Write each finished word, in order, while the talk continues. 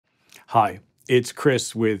Hi, it's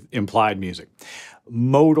Chris with Implied Music.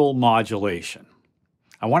 Modal modulation.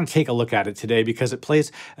 I want to take a look at it today because it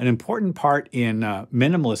plays an important part in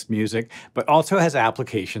minimalist music, but also has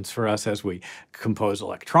applications for us as we compose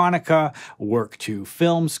electronica, work to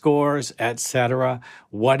film scores, etc.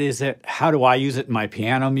 What is it? How do I use it in my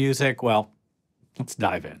piano music? Well, let's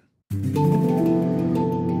dive in.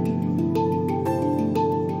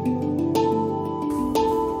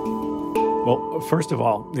 Well, first of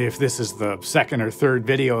all, if this is the second or third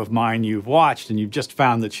video of mine you've watched and you've just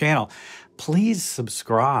found the channel, please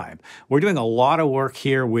subscribe. We're doing a lot of work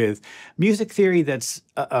here with music theory that's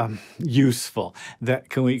useful,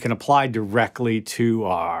 that we can apply directly to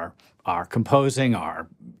our composing, our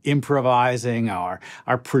improvising, our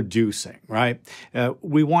producing, right?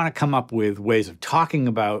 We want to come up with ways of talking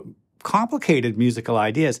about complicated musical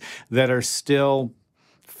ideas that are still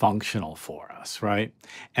functional for us, right?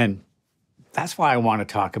 And that's why I want to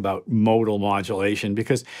talk about modal modulation,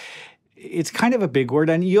 because it's kind of a big word,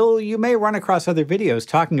 and you may run across other videos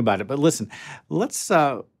talking about it. But listen, let's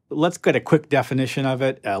get a quick definition of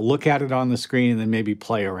it, look at it on the screen, and then maybe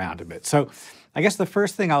play around a bit. So I guess the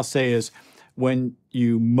first thing I'll say is when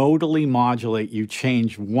you modally modulate, you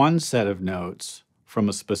change one set of notes from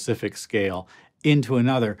a specific scale into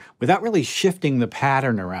another without really shifting the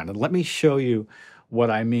pattern around. And let me show you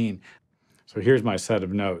what I mean. So here's my set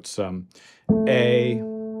of notes. A,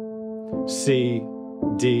 C,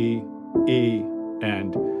 D, E,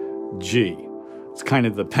 and G. It's kind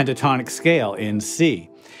of the pentatonic scale in C.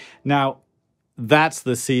 Now, that's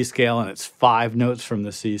the C scale, and it's 5 notes from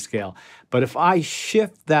the C scale. But if I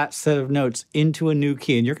shift that set of notes into a new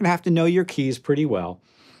key, and you're going to have to know your keys pretty well,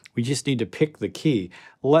 we just need to pick the key.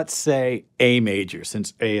 Let's say A major,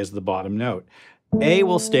 since A is the bottom note. A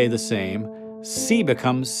will stay the same. C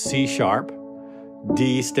becomes C sharp.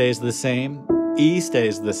 D stays the same, E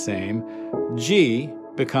stays the same, G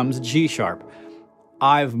becomes G sharp.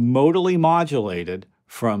 I've modally modulated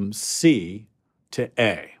from C to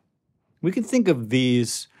A. We can think of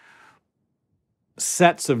these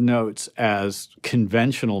sets of notes as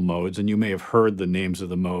conventional modes, and you may have heard the names of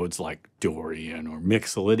the modes like Dorian or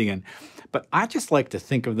Mixolydian, but I just like to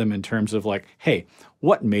think of them in terms of like, hey,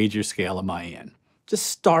 what major scale am I in? Just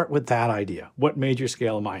start with that idea. What major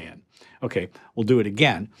scale am I in? Okay, we'll do it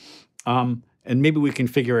again. And maybe we can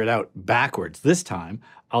figure it out backwards. This time,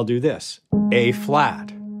 I'll do this. A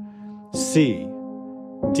flat, C,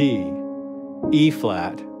 D, E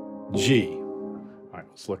flat, G. All right,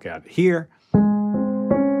 let's look at it here.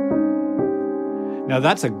 Now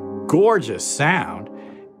that's a gorgeous sound,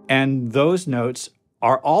 and those notes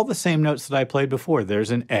are all the same notes that I played before.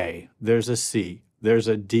 There's an A, there's a C, there's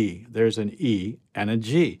a D, there's an E, and a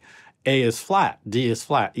G. A is flat, D is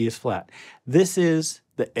flat, E is flat. This is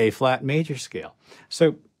the A flat major scale.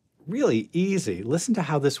 So really easy. Listen to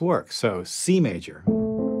how this works. So C major,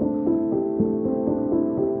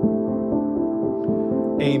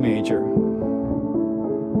 A major,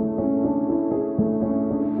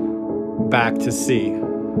 back to C,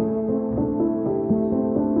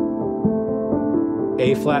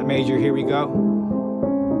 A flat major, here we go.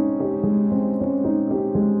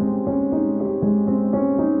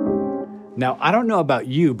 Now, I don't know about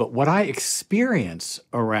you, but what I experience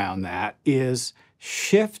around that is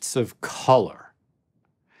shifts of color,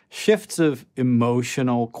 shifts of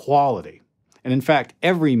emotional quality. And in fact,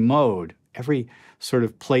 every mode, every sort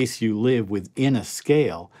of place you live within a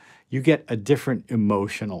scale, you get a different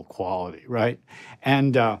emotional quality, right?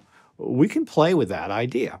 And we can play with that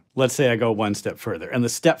idea. Let's say I go one step further, and the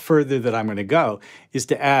step further that I'm going to go is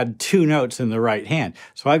to add 2 notes in the right hand.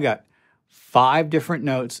 So I've got 5 different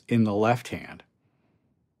notes in the left hand,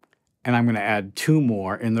 and I'm going to add 2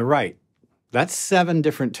 more in the right. That's 7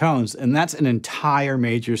 different tones, and that's an entire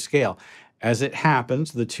major scale. As it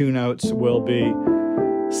happens, the 2 notes will be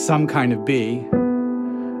some kind of B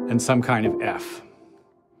and some kind of F.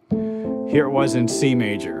 Here it was in C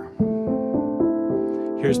major.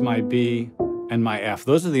 Here's my B and my F.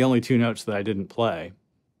 Those are the only 2 notes that I didn't play.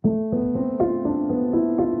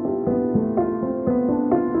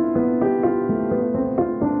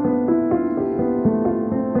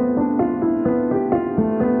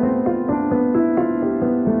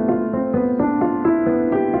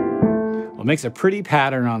 It makes a pretty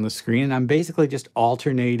pattern on the screen, and I'm basically just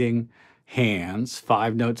alternating hands,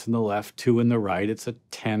 5 notes in the left, 2 in the right. It's a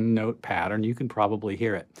 10-note pattern. You can probably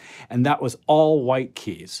hear it. And that was all white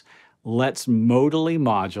keys. Let's modally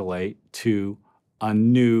modulate to a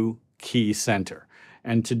new key center.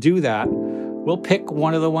 And to do that, we'll pick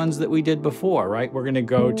one of the ones that we did before, right? We're going to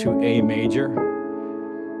go to A major.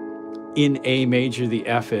 In A major, the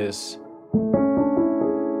F is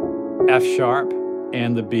F sharp,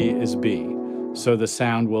 and the B is B. So the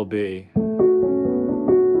sound will be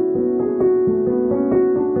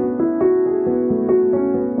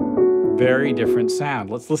very different sound.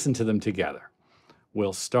 Let's listen to them together.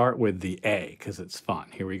 We'll start with the A because it's fun.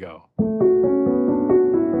 Here we go.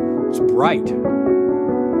 It's bright.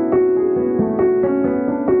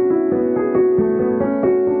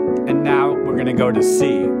 And now we're going to go to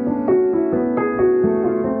C.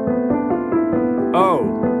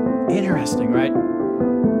 Oh, interesting, right?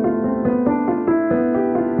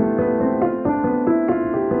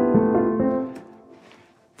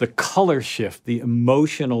 The color shift, the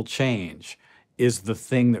emotional change is the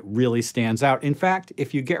thing that really stands out. In fact,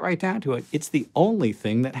 if you get right down to it, it's the only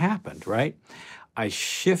thing that happened, right? I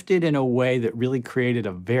shifted in a way that really created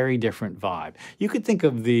a very different vibe. You could think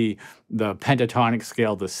of the pentatonic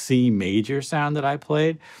scale, the C major sound that I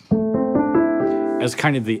played, as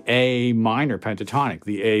kind of the A minor pentatonic,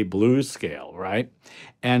 the A blues scale, right?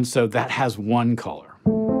 And so that has one color.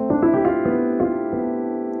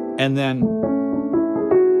 And then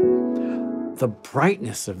the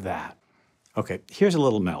brightness of that. Okay, here's a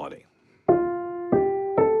little melody.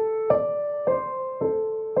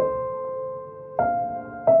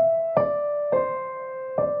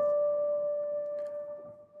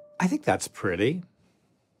 I think that's pretty.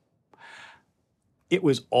 It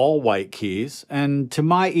was all white keys, and to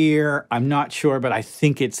my ear, I'm not sure, but I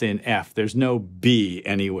think it's in F. There's no B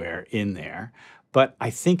anywhere in there, but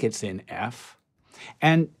I think it's in F.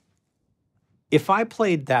 And if I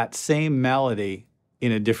played that same melody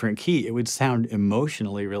in a different key, it would sound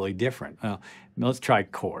emotionally really different. Well, let's try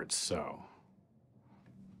chords. So,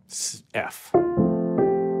 F.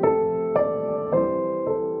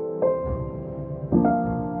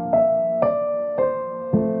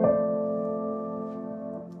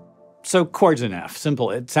 So chords in F,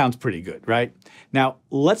 simple. It sounds pretty good, right? Now,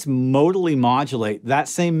 let's modally modulate that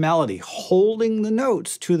same melody, holding the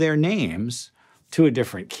notes to their names to a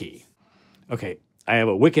different key. Okay, I have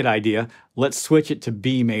a wicked idea. Let's switch it to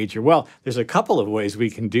B major. Well, there's a couple of ways we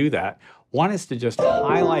can do that. One is to just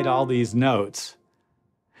highlight all these notes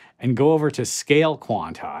and go over to scale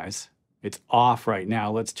quantize. It's off right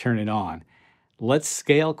now. Let's turn it on. Let's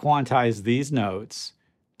scale quantize these notes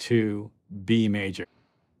to B major.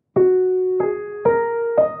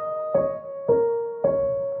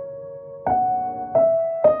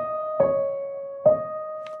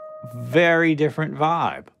 Very different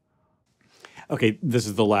vibe. Okay, this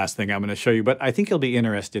is the last thing I'm going to show you, but I think you'll be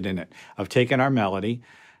interested in it. I've taken our melody,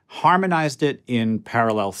 harmonized it in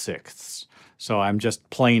parallel sixths. So I'm just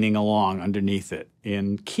planing along underneath it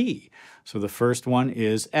in key. So the first one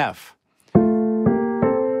is F.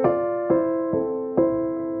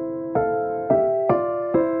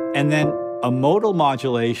 And then a modal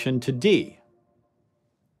modulation to D.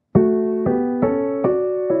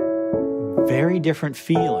 Very different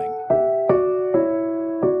feeling.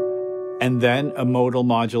 And then a modal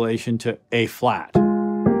modulation to A flat.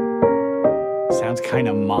 Sounds kind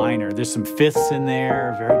of minor. There's some fifths in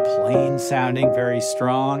there, very plain sounding, very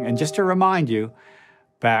strong. And just to remind you,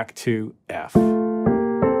 back to F.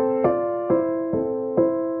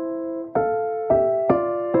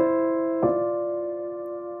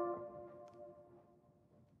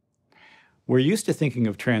 We're used to thinking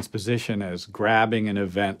of transposition as grabbing an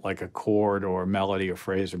event like a chord or a melody or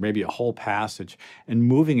phrase or maybe a whole passage and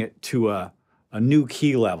moving it to a new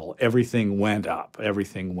key level. Everything went up,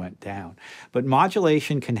 everything went down. But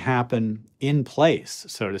modulation can happen in place,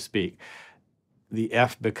 so to speak. The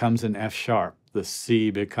F becomes an F sharp, the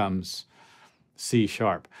C becomes C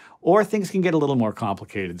sharp. Or things can get a little more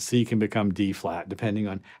complicated. C can become D flat, depending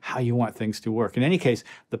on how you want things to work. In any case,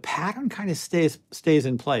 the pattern kind of stays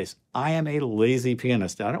in place. I am a lazy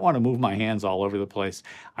pianist. I don't want to move my hands all over the place.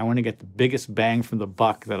 I want to get the biggest bang from the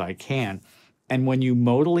buck that I can. And when you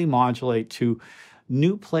modally modulate to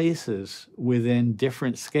new places within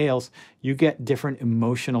different scales, you get different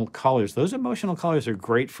emotional colors. Those emotional colors are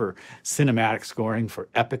great for cinematic scoring, for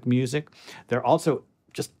epic music. They're also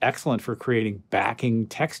just excellent for creating backing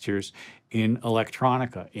textures in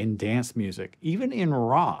electronica, in dance music, even in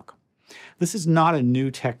rock. This is not a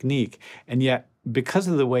new technique, and yet because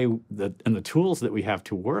of the way and the tools that we have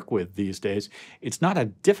to work with these days, it's not a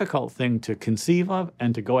difficult thing to conceive of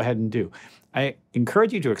and to go ahead and do. I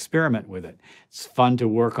encourage you to experiment with it. It's fun to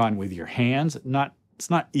work on with your hands. It's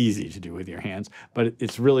not easy to do with your hands, but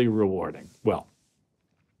it's really rewarding. Well,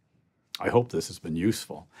 I hope this has been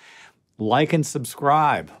useful. Like and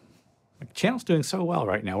subscribe. My channel's doing so well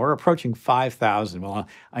right now. We're approaching 5,000. Well,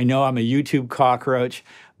 I know I'm a YouTube cockroach,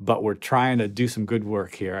 but we're trying to do some good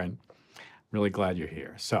work here, and I'm really glad you're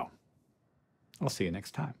here. So I'll see you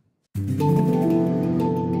next time. you.